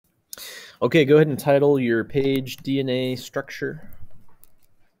Okay, go ahead and title your page DNA structure.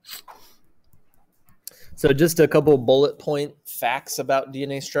 So just a couple bullet point facts about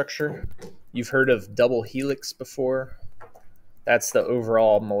DNA structure. You've heard of double helix before. That's the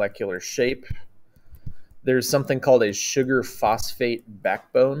overall molecular shape. There's something called a sugar phosphate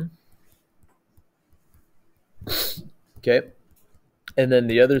backbone. Okay. And then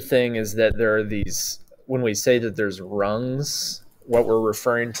the other thing is that there are these, when we say that there's rungs, what we're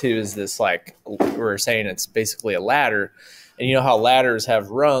referring to is this, like, we're saying it's basically a ladder. And you know how ladders have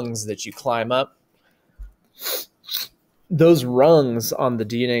rungs that you climb up? Those rungs on the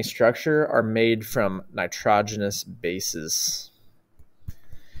DNA structure are made from nitrogenous bases.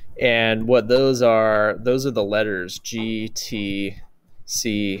 And what those are the letters G, T,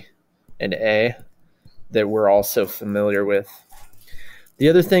 C, and A that we're also familiar with. The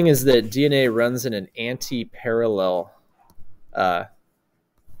other thing is that DNA runs in an anti-parallel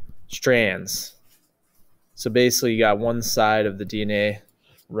strands. So basically you got one side of the DNA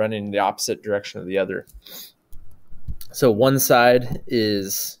running in the opposite direction of the other. So one side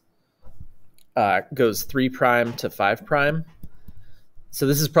is goes 3' to 5'. So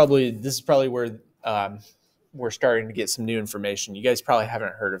this is probably where we're starting to get some new information. You guys probably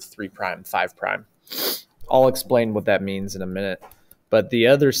haven't heard of 3', 5'. I'll explain what that means in a minute. But the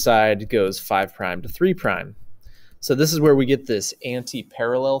other side goes 5' to 3'. So this is where we get this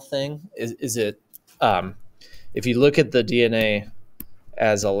anti-parallel thing. Is it if you look at the DNA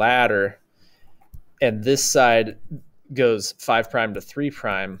as a ladder, and this side goes 5' to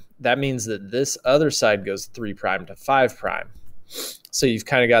 3', that means that this other side goes 3' to 5'. So you've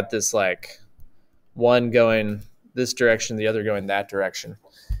kind of got this, like, one going this direction, the other going that direction.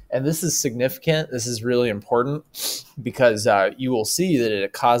 And this is significant. This is really important because you will see that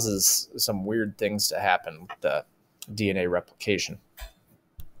it causes some weird things to happen with the DNA replication.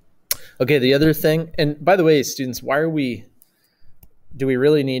 Okay, the other thing, and by the way, students, do we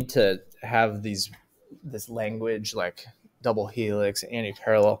really need to have this language like double helix,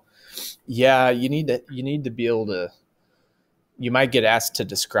 anti-parallel? Yeah, you need to be able to. You might get asked to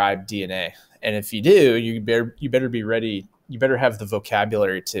describe DNA, and if you do, you better be ready. You better have the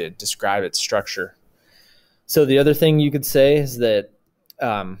vocabulary to describe its structure. So the other thing you could say is that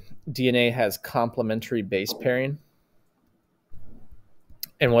DNA has complementary base pairing.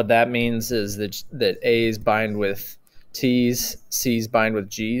 And what that means is that A's bind with T's, C's bind with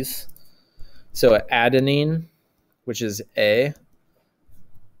G's. So adenine, which is A,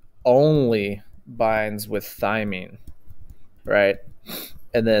 only binds with thymine, right?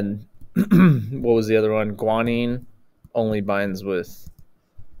 And then what was the other one? Guanine only binds with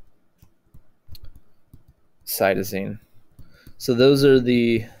cytosine. So those are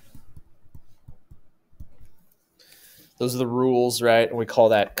the rules, right? And we call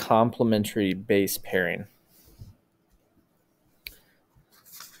that complementary base pairing.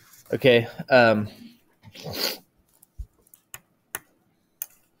 Okay.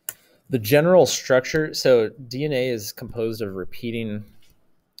 The general structure. So DNA is composed of repeating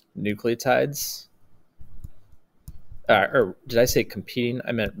nucleotides. Or did I say competing?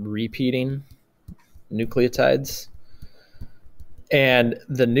 I meant repeating nucleotides. And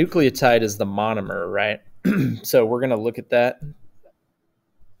the nucleotide is the monomer, right? So we're going to look at that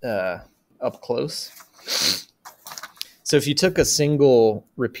up close. So if you took a single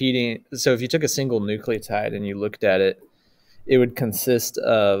nucleotide and you looked at it, it would consist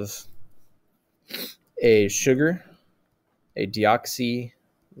of a sugar, a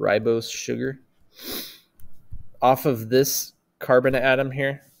deoxyribose sugar. Off of this carbon atom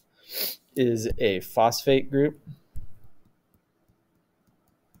here is a phosphate group.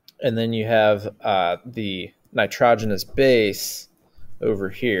 And then you have the nitrogenous base over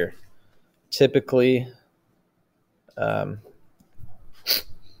here. Typically,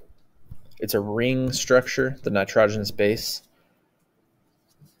 it's a ring structure, the nitrogenous base.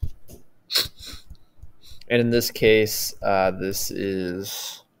 And in this case, this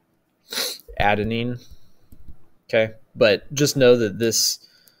is adenine. Okay, but just know that this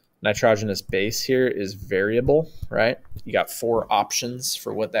nitrogenous base here is variable, right? You got 4 options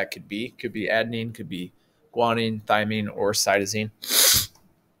for what that could be. Could be adenine, could be guanine, thymine, or cytosine.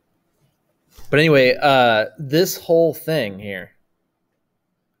 But anyway, this whole thing here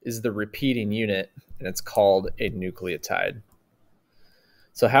is the repeating unit, and it's called a nucleotide.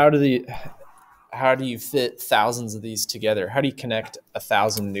 So how do you fit thousands of these together? How do you connect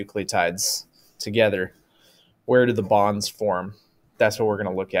 1,000 nucleotides together? Where do the bonds form? That's what we're going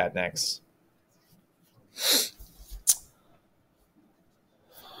to look at next.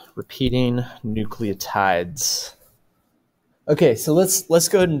 Repeating nucleotides. Okay, so let's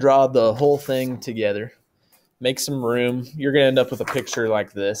go ahead and draw the whole thing together. Make some room. You're going to end up with a picture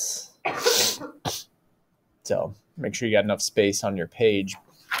like this. So make sure you got enough space on your page.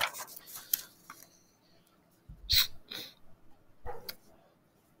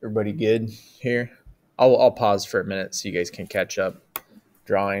 Everybody good here? I'll pause for a minute so you guys can catch up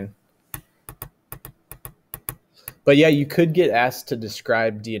drawing. But yeah, you could get asked to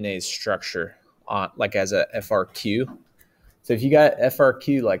describe DNA's structure like as a FRQ. So if you got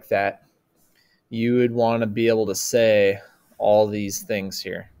FRQ like that, you would want to be able to say all these things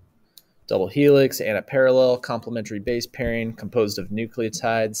here. Double helix, antiparallel, complementary base pairing, composed of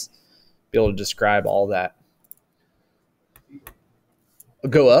nucleotides. Be able to describe all that.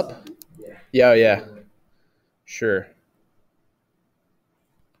 Go up? Yeah, yeah. Sure.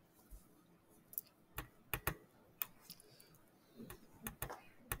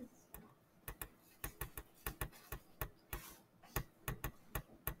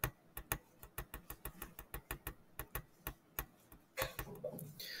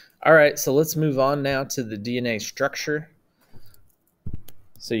 All right, so let's move on now to the DNA structure.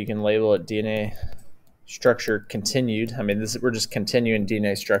 So you can label it DNA structure continued. I mean, we're just continuing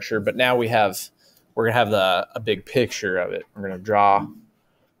DNA structure, but now we're gonna have a big picture of it. We're gonna draw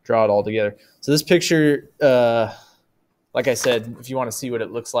it all together. So this picture, like I said, if you want to see what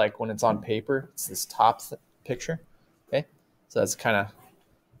it looks like when it's on paper, it's this top picture. Okay, so that's kind of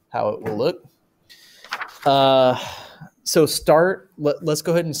how it will look. So let's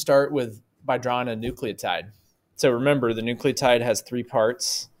go ahead and start by drawing a nucleotide. So remember, the nucleotide has 3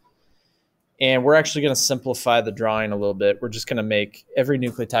 parts, and we're actually going to simplify the drawing a little bit. We're just going to make every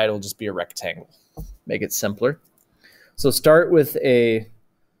nucleotide will just be a rectangle, make it simpler. So start with a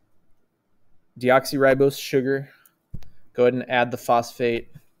deoxyribose sugar. Go ahead and add the phosphate.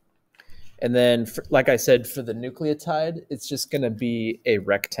 And then, like I said, for the nucleotide, it's just going to be a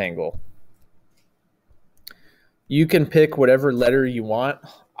rectangle. You can pick whatever letter you want.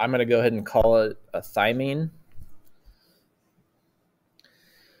 I'm going to go ahead and call it a thymine.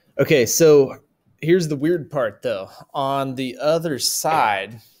 Okay, so here's the weird part, though. On the other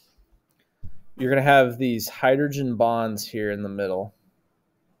side, you're going to have these hydrogen bonds here in the middle.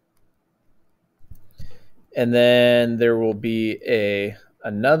 And then there will be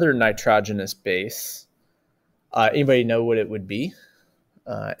another nitrogenous base. Anybody know what it would be?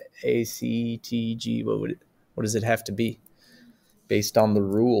 ACTG, what does it have to be? Based on the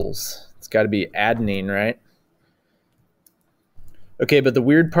rules. It's got to be adenine, right? Okay, but the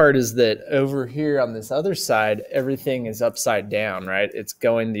weird part is that over here on this other side, everything is upside down, right? It's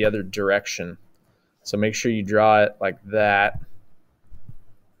going the other direction. So make sure you draw it like that.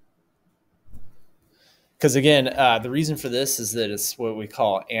 Because again, the reason for this is that it's what we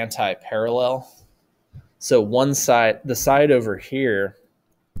call anti-parallel. So one side, the side over here,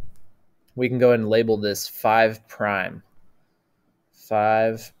 we can go ahead and label this 5 prime.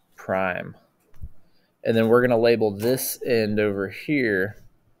 5 prime. And then we're going to label this end over here.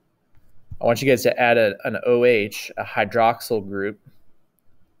 I want you guys to add an OH, a hydroxyl group,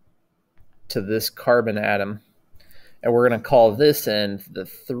 to this carbon atom. And we're going to call this end the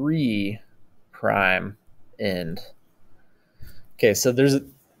 3 prime end. Okay, so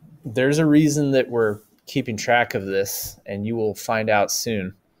there's a reason that we're keeping track of this, and you will find out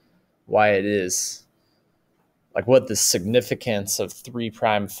soon why it is, like what the significance of 3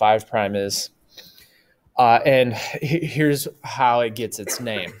 prime, 5 prime is. And here's how it gets its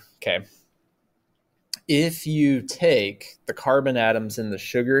name. Okay, if you take the carbon atoms in the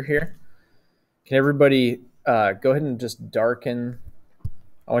sugar here, can everybody go ahead and just darken?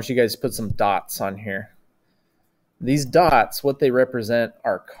 I want you guys to put some dots on here. These dots, what they represent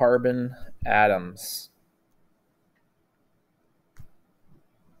are carbon atoms.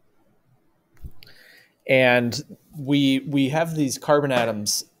 And we have these carbon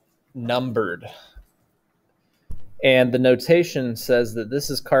atoms numbered. And the notation says that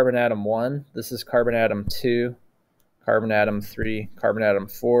this is carbon atom 1, this is carbon atom 2, carbon atom 3, carbon atom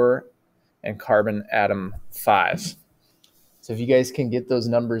 4, and carbon atom 5. So if you guys can get those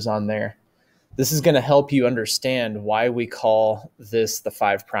numbers on there, this is going to help you understand why we call this the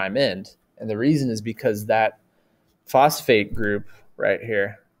 5 prime end. And the reason is because that phosphate group right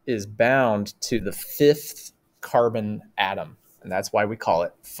here is bound to the 5th carbon atom. And that's why we call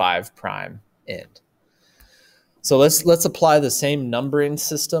it 5 prime end. So let's apply the same numbering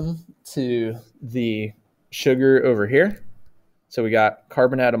system to the sugar over here. So we got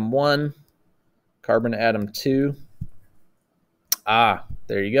carbon atom 1, carbon atom 2.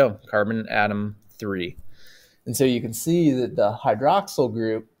 There you go, carbon atom 3. And so you can see that the hydroxyl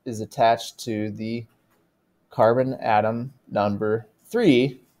group is attached to the carbon atom number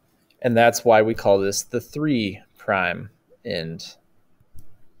 3, and that's why we call this the 3' end.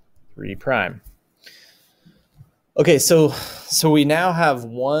 3'. Okay, so we now have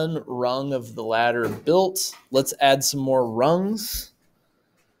one rung of the ladder built. Let's add some more rungs.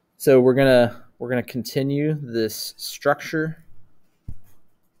 So we're gonna continue this structure.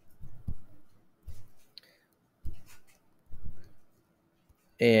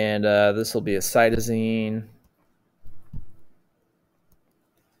 And this will be a cytosine,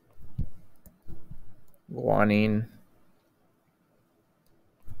 guanine,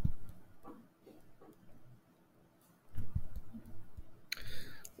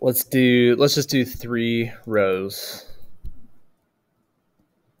 let's just do 3 rows.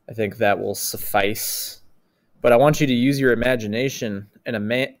 I think that will suffice. But I want you to use your imagination and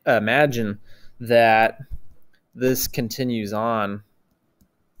imagine that this continues on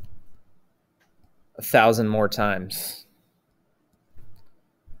 1,000 more times.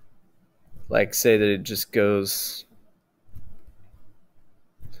 Like, say that it just goes,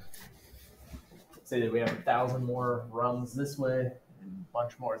 say that we have 1,000 more rungs this way and a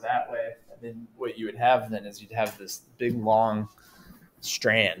bunch more that way. And then what you would have then is you'd have this big long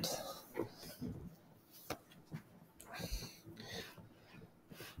strand.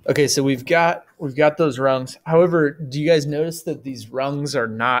 Okay, so we've got those rungs. However, do you guys notice that these rungs are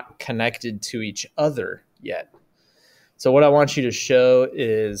not connected to each other yet? So what I want you to show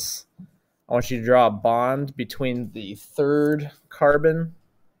is, I want you to draw a bond between the 3rd carbon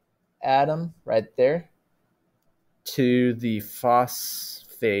atom right there to the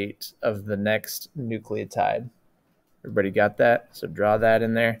phosphate of the next nucleotide. Everybody got that? So draw that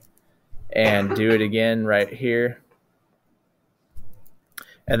in there and do it again right here.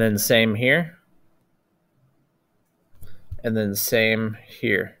 And then same here. And then same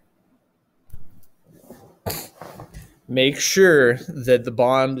here. Make sure that the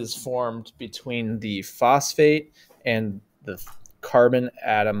bond is formed between the phosphate and the carbon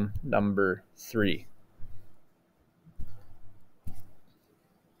atom number 3.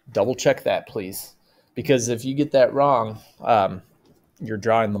 Double check that, please. Because if you get that wrong, you're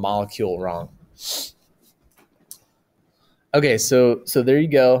drawing the molecule wrong. Okay, so there you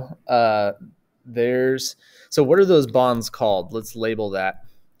go. So what are those bonds called? Let's label that.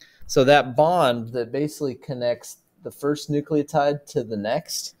 So that bond that basically connects the first nucleotide to the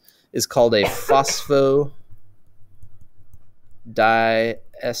next is called a phosphodiester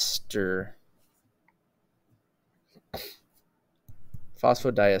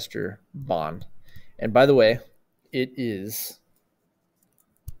bond. And by the way, it is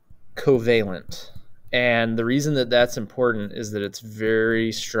covalent. And the reason that that's important is that it's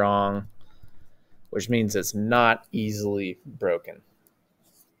very strong, which means it's not easily broken.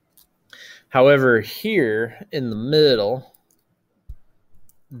 However, here in the middle,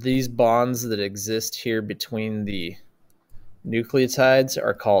 these bonds that exist here between the nucleotides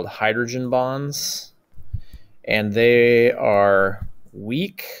are called hydrogen bonds, and they are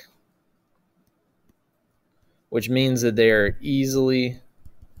weak, which means that they are easily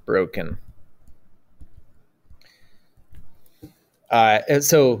broken.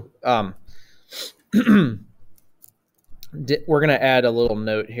 We're going to add a little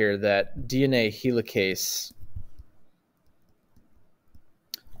note here that DNA helicase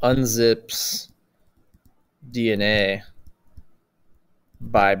unzips DNA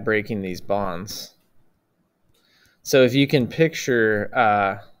by breaking these bonds. So if you can picture,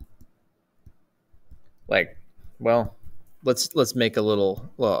 let's make a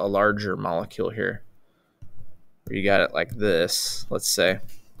larger molecule here. You got it like this, let's say.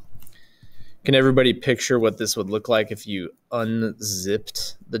 Can everybody picture what this would look like if you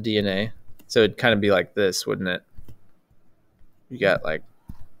unzipped the DNA? So it'd kind of be like this, wouldn't it? You got like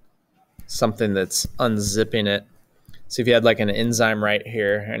something that's unzipping it. So if you had like an enzyme right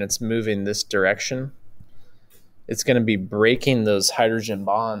here and it's moving this direction, it's going to be breaking those hydrogen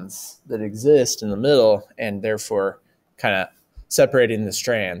bonds that exist in the middle and therefore kind of separating the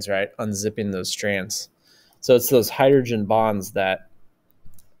strands, right? Unzipping those strands. So it's those hydrogen bonds that,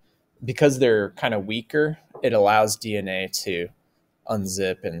 because they're kind of weaker, it allows DNA to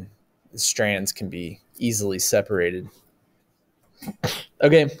unzip and the strands can be easily separated.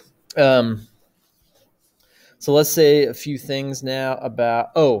 Okay. So let's say a few things now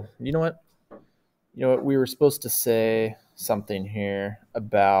about, you know what? We were supposed to say something here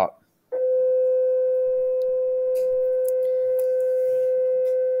about,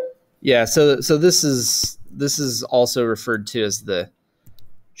 yeah, so this is also referred to as the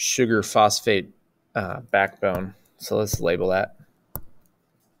sugar phosphate backbone. So let's label that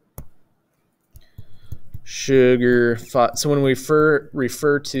sugar. So when we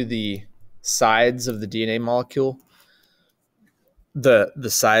refer to the sides of the DNA molecule, the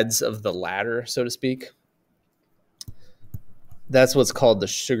sides of the ladder, so to speak, that's what's called the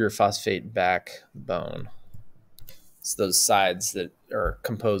sugar phosphate backbone. It's those sides that are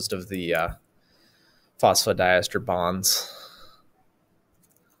composed of the phosphodiester bonds.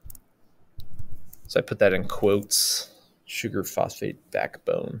 So I put that in quotes, sugar phosphate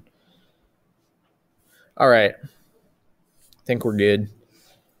backbone. All right. I think we're good.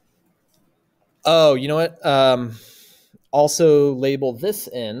 Oh, you know what? Also label this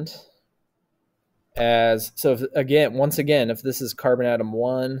end as, so if, once again, if this is carbon atom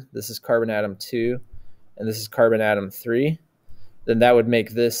 1, this is carbon atom 2, and this is carbon atom 3, then that would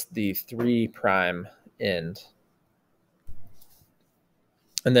make this the 3' end.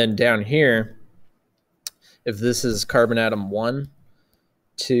 And then down here, if this is carbon atom 1,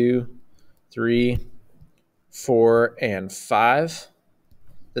 2, 3, 4, and 5,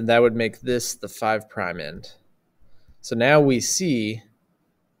 then that would make this the 5' end. So now we see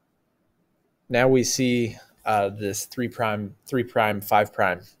this 3',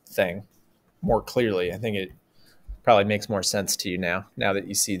 5' thing more clearly. I think it probably makes more sense to you now that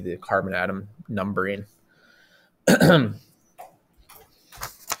you see the carbon atom numbering.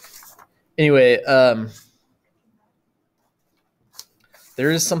 Anyway, there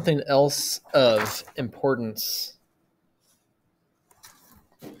is something else of importance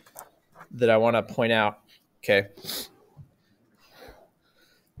that I want to point out. Okay.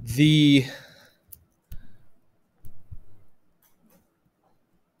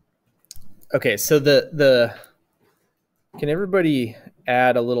 So can everybody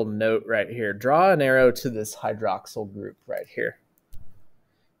add a little note right here? Draw an arrow to this hydroxyl group right here.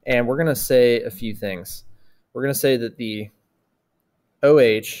 And we're going to say a few things. We're going to say that the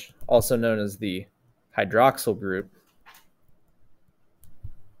OH, also known as the hydroxyl group,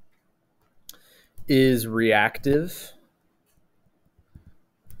 is reactive,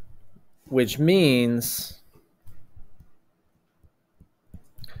 which means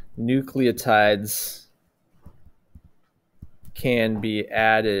nucleotides can be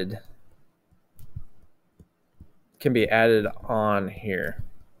added on here.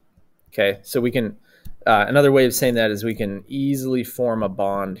 Okay, so we can, another way of saying that is we can easily form a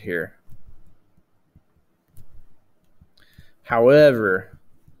bond here. However,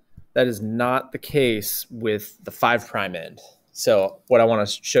 that is not the case with the 5' end. So what I want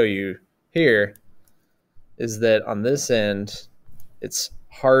to show you here is that on this end, it's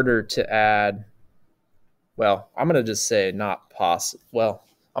harder to add, well, I'm going to just say not possible. Well,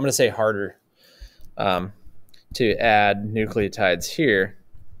 I'm going to say harder to add nucleotides here.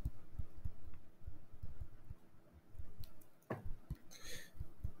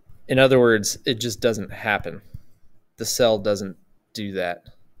 In other words, it just doesn't happen. The cell doesn't do that.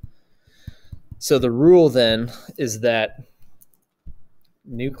 So the rule then is that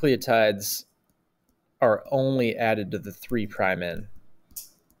nucleotides are only added to the 3' end.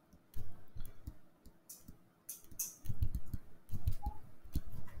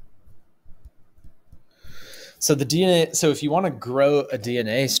 So the DNA, so if you want to grow a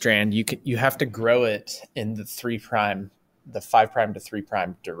DNA strand, you have to grow it in the 5' to 3'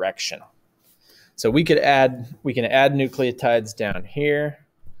 direction. So we can add nucleotides down here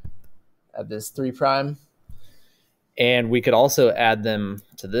at this 3', and we could also add them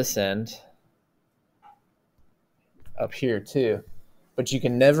to this end up here too. But you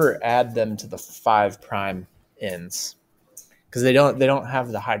can never add them to the 5' ends because they don't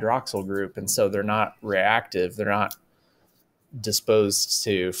have the hydroxyl group, and so they're not reactive. They're not disposed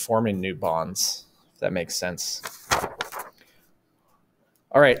to forming new bonds, if that makes sense.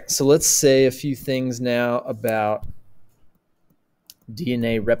 All right, so let's say a few things now about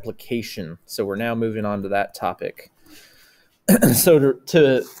DNA replication. So we're now moving on to that topic. So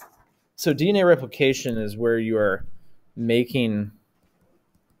DNA replication is where you are making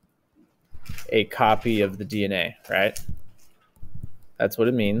a copy of the DNA, right? That's what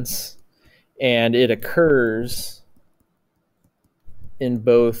it means. And it occurs in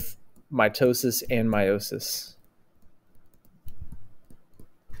both mitosis and meiosis.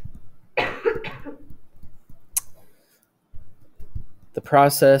 The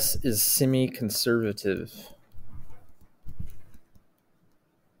process is semi-conservative.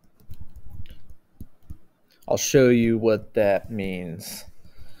 I'll show you what that means.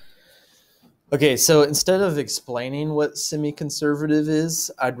 Okay, so instead of explaining what semi-conservative is,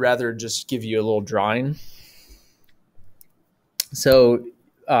 I'd rather just give you a little drawing. So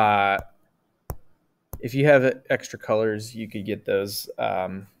if you have extra colors, you could get those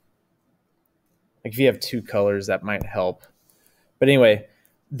Like if you have two colors, that might help. But anyway,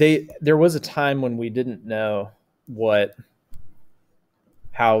 there was a time when we didn't know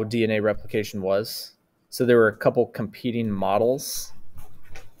how DNA replication was. So there were a couple competing models.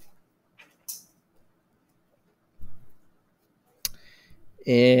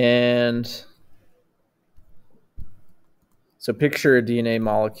 And so picture a DNA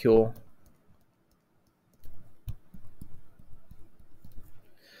molecule.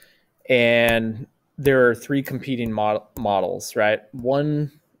 And there are three competing models, right?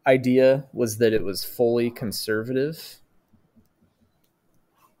 One idea was that it was fully conservative,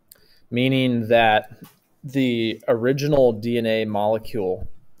 meaning that the original DNA molecule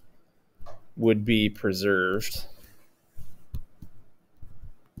would be preserved.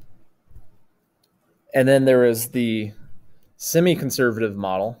 And then there was the semi-conservative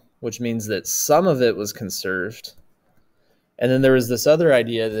model, which means that some of it was conserved. And then there was this other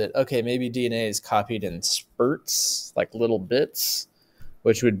idea that, okay, maybe DNA is copied in spurts, like little bits,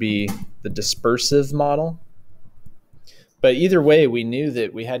 which would be the dispersive model. But either way, we knew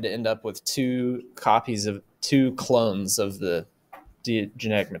that we had to end up with two clones of the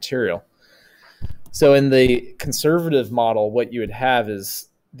genetic material. So in the conservative model, what you would have is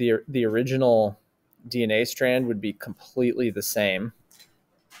the original DNA strand would be completely the same.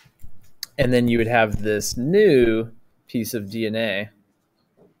 And then you would have this new piece of DNA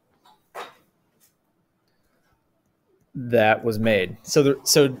that was made. So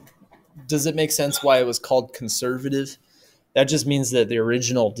does it make sense why it was called conservative? That just means that the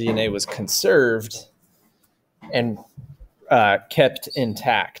original DNA was conserved and kept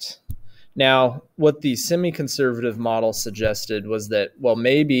intact. Now, what the semi-conservative model suggested was that, well,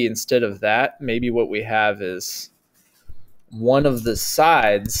 maybe instead of that, maybe what we have is one of the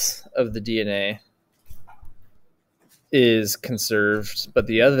sides of the DNA is conserved, but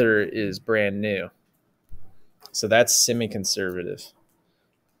the other is brand new. So that's semi-conservative.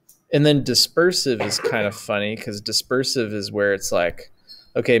 And then dispersive is kind of funny because dispersive is where it's like,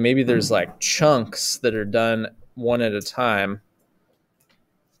 okay, maybe there's like chunks that are done one at a time,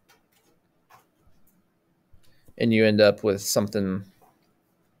 and you end up with something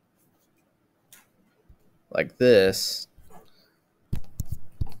like this,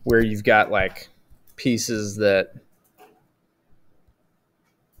 where you've got like pieces that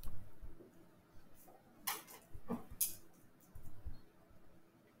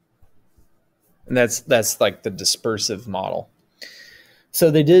and that's like the dispersive model. So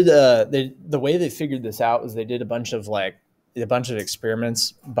they did the way they figured this out was they did a bunch of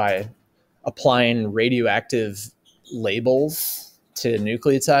experiments by applying radioactive labels to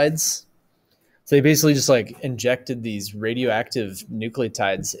nucleotides. So they basically just like injected these radioactive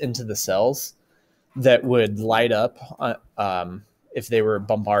nucleotides into the cells that would light up if they were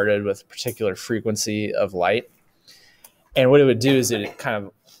bombarded with a particular frequency of light. And what it would do is it kind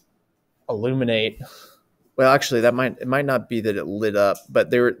of illuminate. Well, actually, it might not be that it lit up,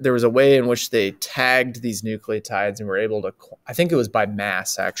 but there was a way in which they tagged these nucleotides and were able to, I think it was by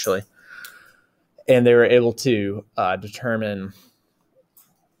mass actually, and they were able to determine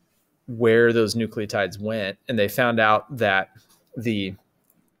where those nucleotides went, and they found out that the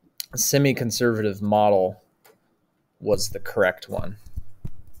semi-conservative model was the correct one.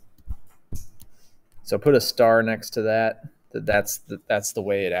 So put a star next to that. That's the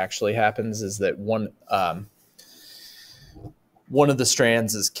way it actually happens, is that one of the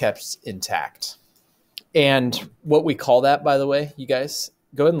strands is kept intact. And what we call that, by the way, you guys,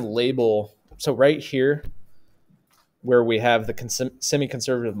 go ahead and label. So right here, where we have the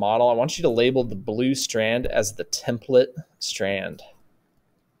semi-conservative model, I want you to label the blue strand as the template strand.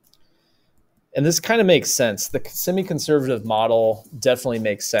 And this kind of makes sense. The semi-conservative model definitely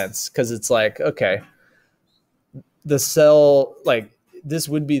makes sense because it's like, okay, the cell, like this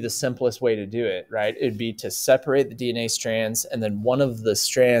would be the simplest way to do it, right? It'd be to separate the DNA strands, and then one of the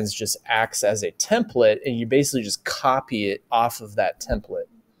strands just acts as a template, and you basically just copy it off of that template.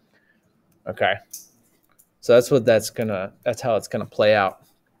 Okay. So that's how it's gonna play out.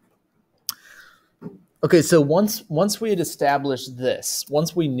 Okay, so once we had established this,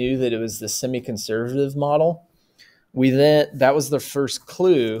 once we knew that it was the semi-conservative model, that was the first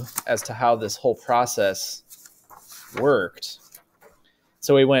clue as to how this whole process worked.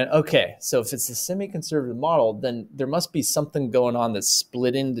 So we went, okay, so if it's a semi-conservative model, then there must be something going on that's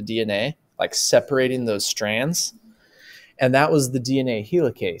splitting the DNA, like separating those strands. And that was the DNA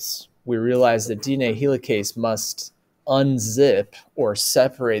helicase. We realized that DNA helicase must unzip or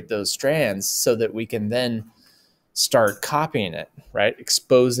separate those strands so that we can then start copying it, right?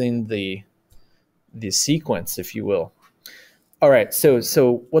 Exposing the sequence, if you will. All right,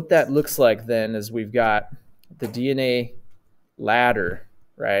 so what that looks like then is we've got the DNA ladder,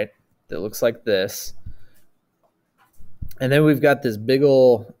 right? That looks like this. And then we've got this big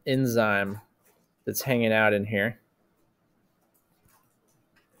ol' enzyme that's hanging out in here.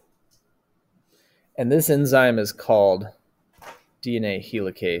 And this enzyme is called DNA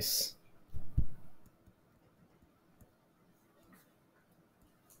helicase.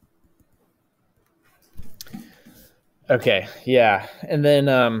 Okay, yeah. And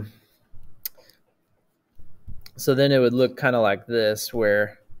then so then it would look kind of like this,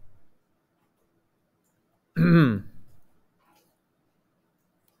 where the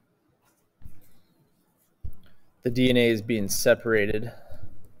DNA is being separated.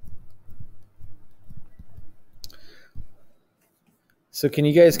 So can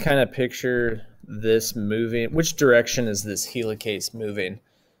you guys kind of picture this moving? Which direction is this helicase moving?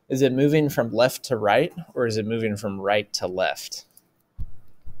 Is it moving from left to right, or is it moving from right to left?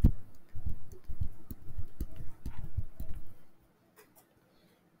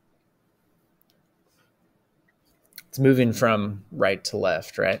 It's moving from right to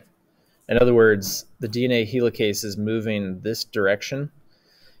left, right? In other words, the DNA helicase is moving this direction,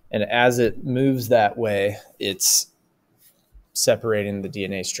 and as it moves that way, it's separating the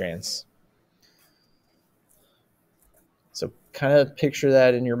DNA strands. So kind of picture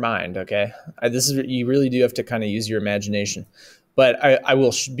that in your mind, okay? You really do have to kind of use your imagination. But I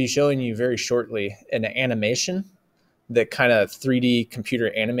will be showing you very shortly an animation that kind of 3D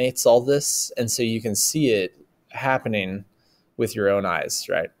computer animates all this, and so you can see it happening with your own eyes,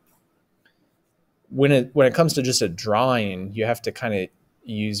 right? When it comes to just a drawing, you have to kind of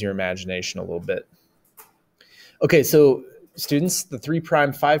use your imagination a little bit. Okay, so students, the 3',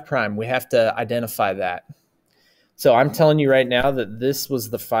 5', we have to identify that. So I'm telling you right now that this was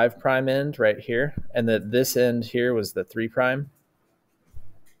the 5' end right here, and that this end here was the 3'.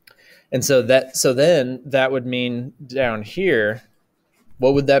 And so then that would mean down here,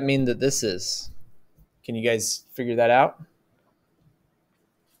 what would that mean that this is? Can you guys figure that out?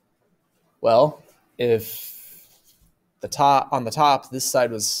 Well, if on the top, this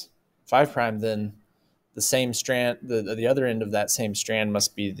side was 5', then the same strand, the other end of that same strand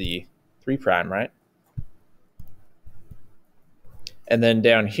must be the 3', right? And then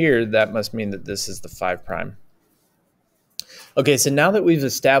down here, that must mean that this is the 5'. Okay, so now that we've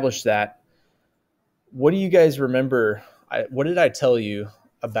established that, what do you guys remember? What did I tell you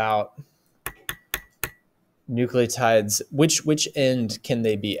about nucleotides? Which end can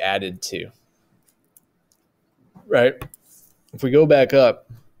they be added to? Right? If we go back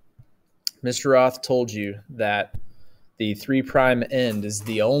up, Mr. Roth told you that the 3' end is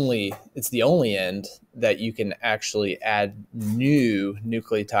the only end that you can actually add new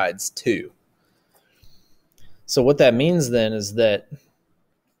nucleotides to. So what that means then is that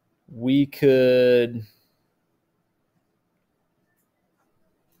we could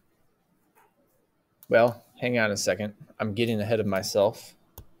well, hang on a second. I'm getting ahead of myself.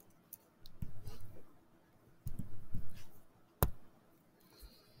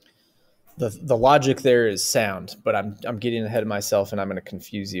 The logic there is sound, but I'm getting ahead of myself and I'm going to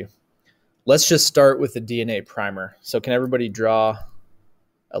confuse you. Let's just start with the DNA primer. So can everybody draw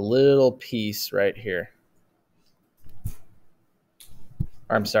a little piece right here?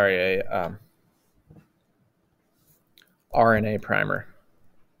 Or I'm sorry, a RNA primer.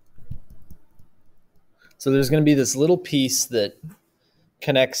 So there's going to be this little piece that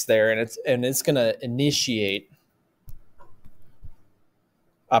connects there, and it's going to initiate.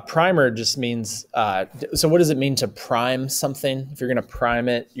 A primer just means, so what does it mean to prime something? If you're going to prime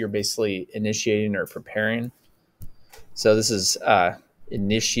it, you're basically initiating or preparing. So this is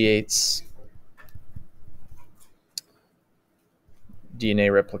initiates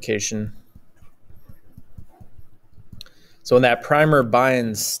DNA replication. So when that primer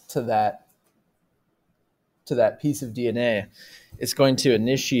binds to that piece of DNA, it's going to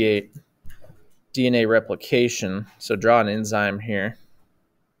initiate DNA replication. So draw an enzyme here.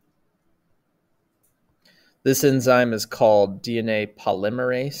 This enzyme is called DNA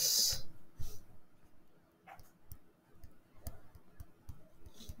polymerase.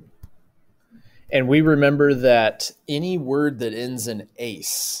 And we remember that any word that ends in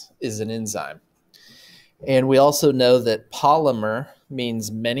ase is an enzyme. And we also know that polymer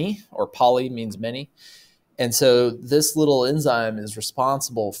means many, or poly means many. And so this little enzyme is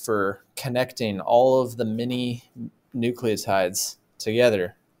responsible for connecting all of the many nucleotides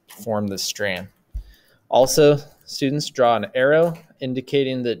together to form this strand. Also, students, draw an arrow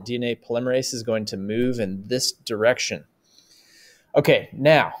indicating that DNA polymerase is going to move in this direction. Okay,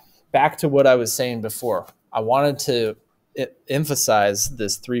 now back to what I was saying before. I wanted to emphasize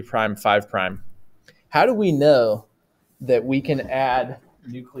this 3', 5'. How do we know that we can add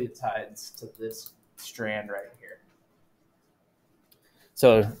nucleotides to this strand right here?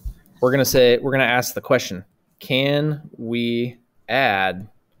 So we're going to ask the question, can we add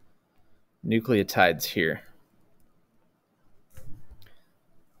nucleotides here?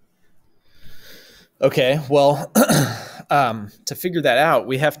 Okay, well, to figure that out,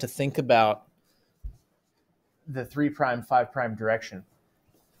 we have to think about the 3', 5' direction.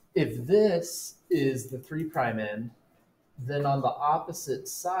 If this is the 3' end, then on the opposite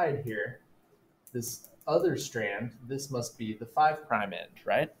side here, this other strand, this must be the 5' end,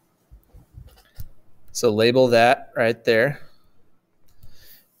 right? So label that right there.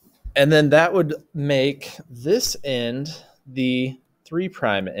 And then that would make this end the 3'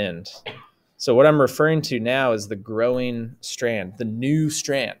 end. So what I'm referring to now is the growing strand, the new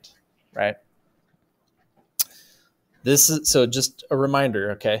strand, right? This is, so just a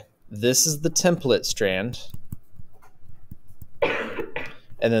reminder, okay? This is the template strand.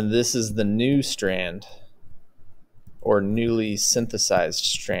 And then this is the new strand, or newly synthesized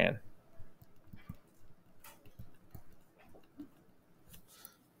strand.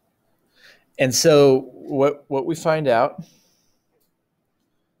 And so what we find out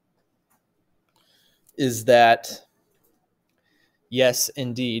is that, yes,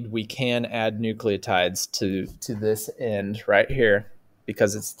 indeed, we can add nucleotides to this end right here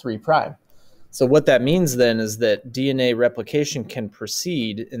because it's 3'. So what that means then is that DNA replication can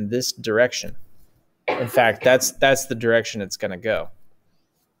proceed in this direction. In fact, that's the direction it's going to go.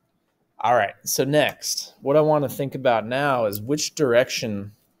 All right, so next, what I want to think about now is which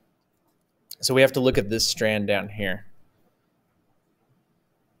direction. So we have to look at this strand down here.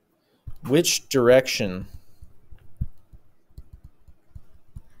 Which direction?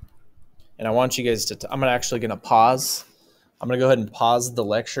 And I want you guys to, I'm actually going to pause. I'm going to go ahead and pause the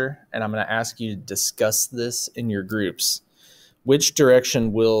lecture, and I'm going to ask you to discuss this in your groups. Which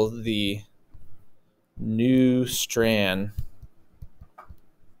direction will the new strand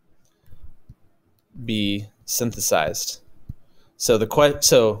be synthesized? So the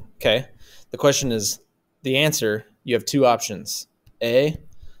question is, the answer, you have two options. A,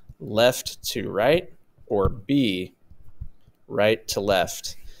 left to right, or B, right to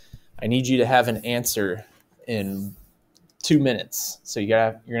left. I need you to have an answer in 2 minutes. So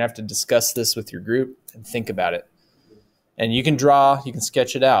you're gonna have to discuss this with your group and think about it. And you can draw, you can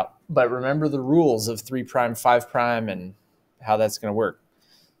sketch it out, but remember the rules of 3', 5' and how that's gonna work.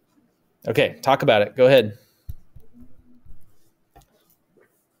 Okay, talk about it. Go ahead.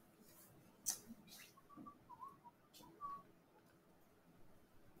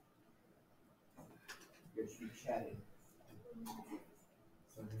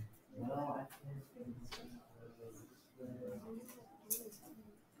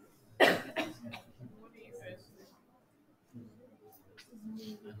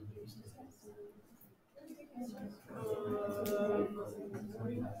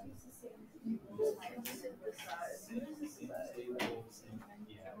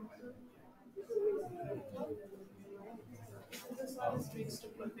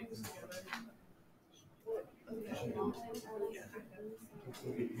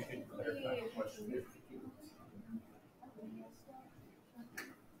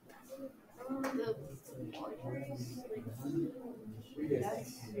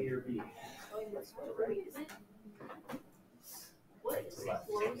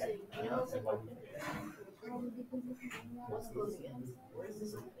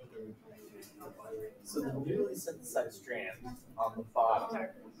 So the newly synthesized strand on the bottom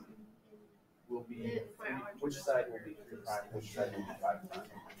will be, which side will be 3', which side will be 5'?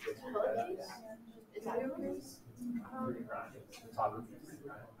 Top of 3'.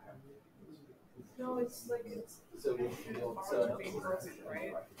 No, it's like it's so we'll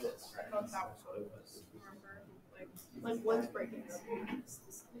right? This, right? I thought that was what it was. Remember, like one's breaking.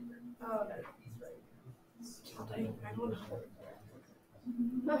 Oh, that's right. I don't know.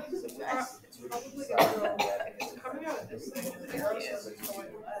 It's probably gonna go. It's coming out of this thing. It's going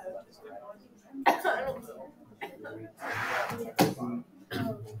left. I don't know.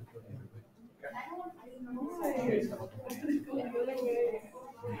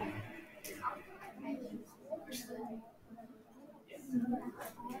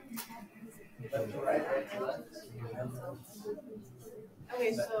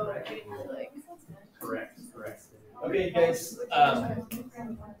 Okay, so like Correct. Okay, guys.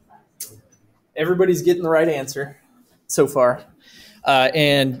 Everybody's getting the right answer so far,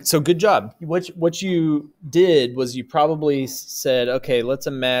 and so good job. What you did was you probably said, okay, let's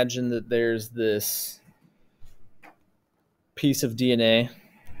imagine that there's this piece of DNA.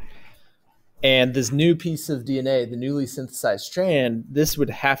 And this new piece of DNA, the newly synthesized strand, this would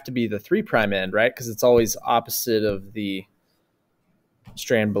have to be the 3' end, right? Because it's always opposite of the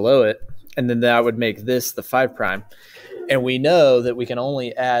strand below it. And then that would make this the 5'. And we know that we can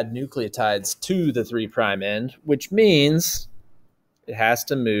only add nucleotides to the 3' end, which means it has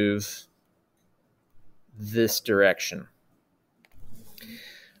to move this direction.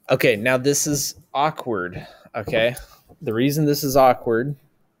 Okay, now this is awkward, okay? The reason this is awkward,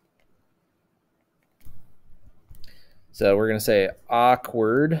 so we're going to say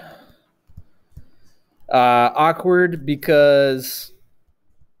awkward. Awkward because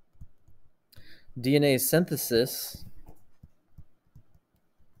DNA synthesis,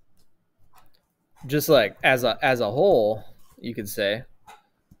 just like as a whole, you could say,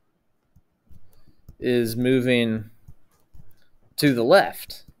 is moving to the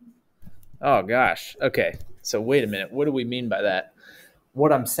left. Oh gosh. Okay. So wait a minute. What do we mean by that?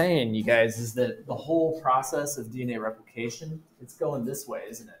 What I'm saying, you guys, is that the whole process of DNA replication, it's going this way,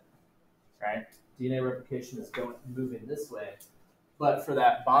 isn't it? Right? DNA replication is moving this way. But for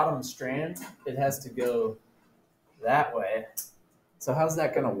that bottom strand, it has to go that way. So how's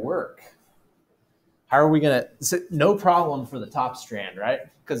that going to work? How are we going to, no problem for the top strand, right?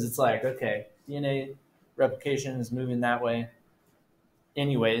 Because it's like, okay, DNA replication is moving that way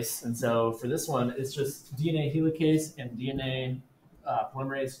anyways. And so for this one, it's just DNA helicase and DNA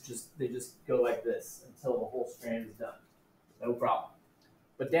polymerase, they just go like this until the whole strand is done. No problem.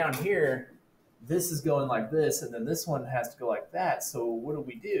 But down here, this is going like this, and then this one has to go like that. So what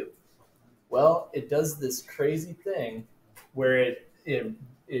do? Well, it does this crazy thing where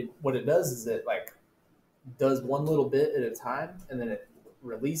what it does is it like does one little bit at a time, and then it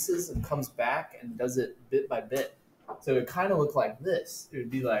releases and comes back and does it bit by bit. So it kind of looked like this. It would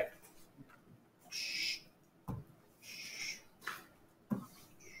be like,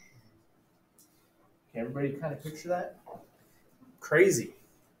 can everybody kind of picture that? Crazy.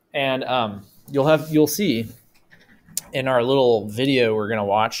 And you'll see in our little video we're gonna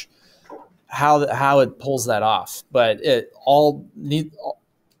watch how it pulls that off. But all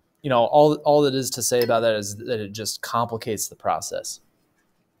that is to say about that is that it just complicates the process,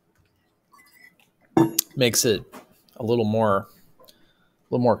 makes it a little more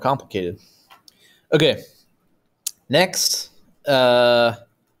complicated. Okay, next.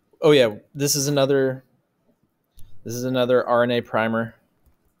 Oh yeah, this is another RNA primer,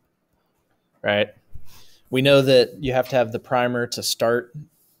 right? We know that you have to have the primer to start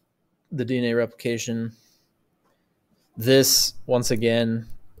the DNA replication. This, once again,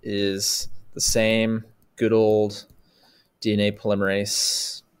 is the same good old DNA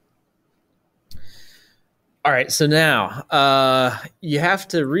polymerase. All right, so now you have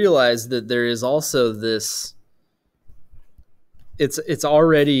to realize that there is also this. It's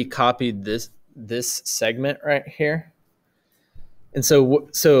already copied this segment right here, and so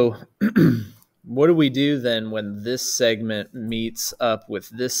what do we do then when this segment meets up with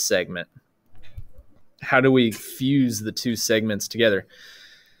this segment? How do we fuse the two segments together?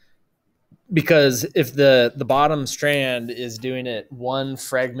 Because if the bottom strand is doing it one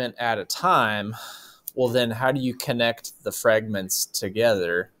fragment at a time, well, then how do you connect the fragments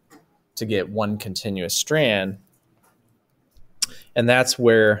together to get one continuous strand? And that's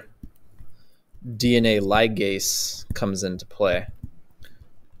where DNA ligase comes into play.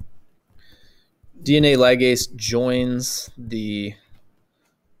 DNA ligase joins the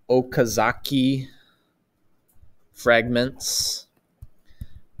Okazaki fragments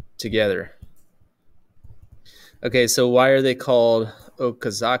together. Okay, so why are they called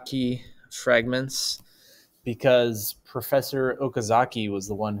Okazaki fragments? Because Professor Okazaki was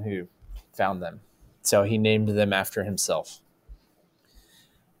the one who found them. So he named them after himself.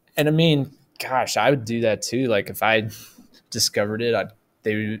 And I mean, gosh, I would do that too. Like if I discovered it,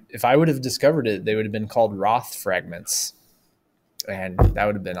 if I would have discovered it, they would have been called Roth fragments. And that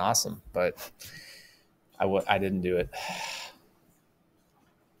would have been awesome. But I didn't do it.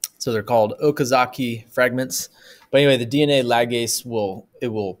 So they're called Okazaki fragments. But anyway, the DNA ligase will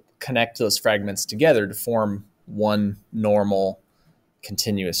connect those fragments together to form one normal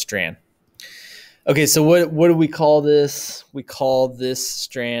continuous strand. Okay, so what do we call this? We call this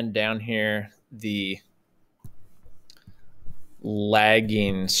strand down here the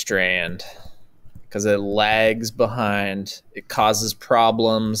lagging strand because it lags behind. It causes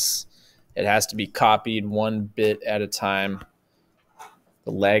problems. It has to be copied one bit at a time.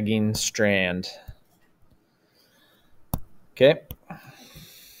 The lagging strand. Okay.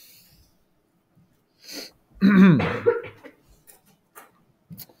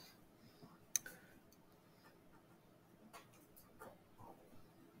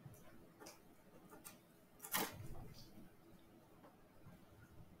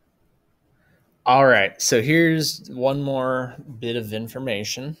 All right, so here's one more bit of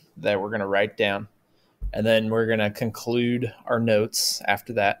information that we're going to write down, and then we're going to conclude our notes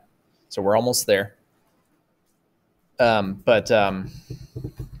after that. So we're almost there. But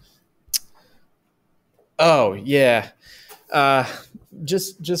oh yeah, uh,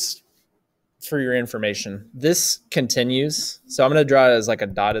 just for your information, this continues. So I'm going to draw it as like a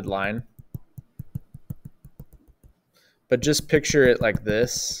dotted line, but just picture it like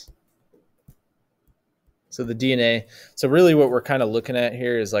this. So the DNA, so really what we're kind of looking at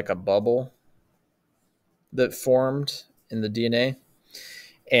here is like a bubble that formed in the DNA.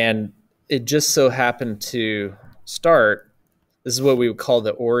 And it just so happened to start, this is what we would call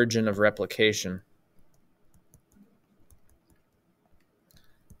the origin of replication.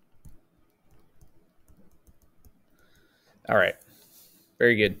 All right,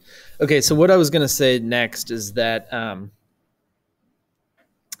 very good. Okay, so what I was going to say next is that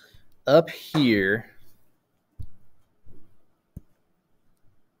up here,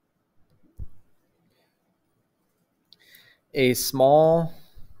 a small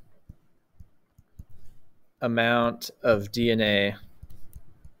amount of DNA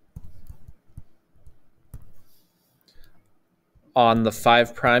on the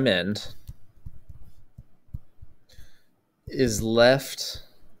 5' end is left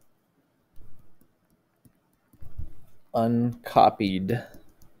uncopied,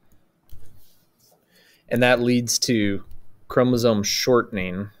 and that leads to chromosome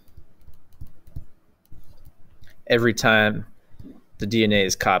shortening every time the DNA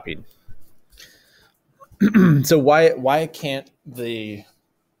is copied. So why can't the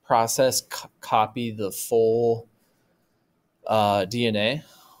process copy the full DNA?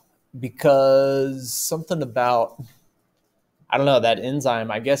 Because something about, I don't know, that enzyme,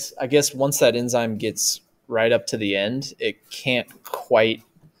 I guess once that enzyme gets right up to the end, it can't quite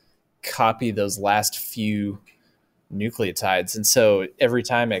copy those last few nucleotides. And so every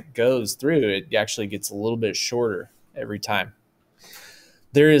time it goes through, it actually gets a little bit shorter every time.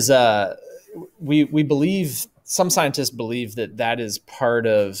 There is we believe, some scientists believe that is part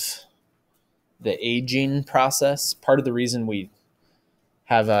of the aging process. Part of the reason we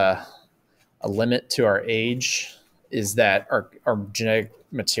have a limit to our age is that our genetic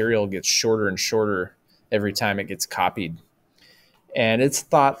material gets shorter and shorter every time it gets copied. And it's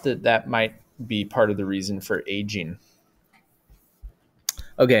thought that that might be part of the reason for aging.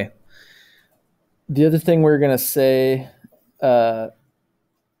 Okay. The other thing we're going to say, so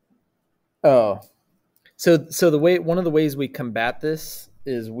one of the ways we combat this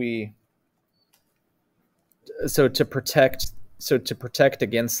is to protect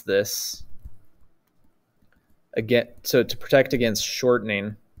against this, to protect against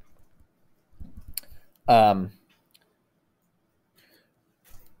shortening,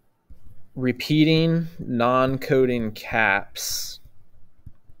 repeating non-coding caps.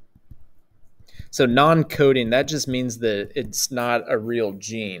 So non-coding, that just means that it's not a real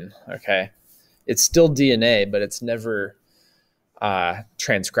gene, okay? It's still DNA, but it's never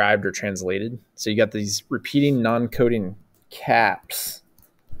transcribed or translated. So you got these repeating non-coding caps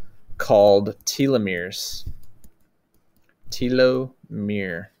called telomeres.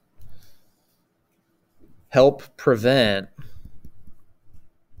 Telomere. Help prevent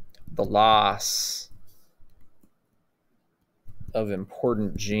the loss of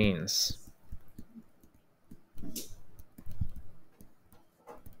important genes.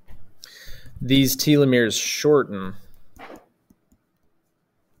 These telomeres shorten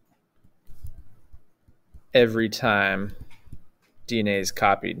every time DNA is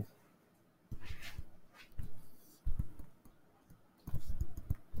copied.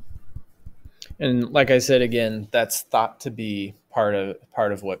 And like I said, again, that's thought to be part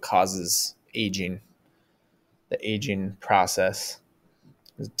of what causes aging, the aging process,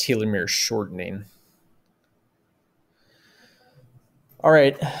 the telomere shortening. All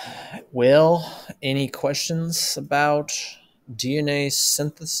right. Well, any questions about DNA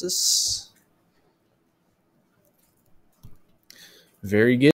synthesis? Very good.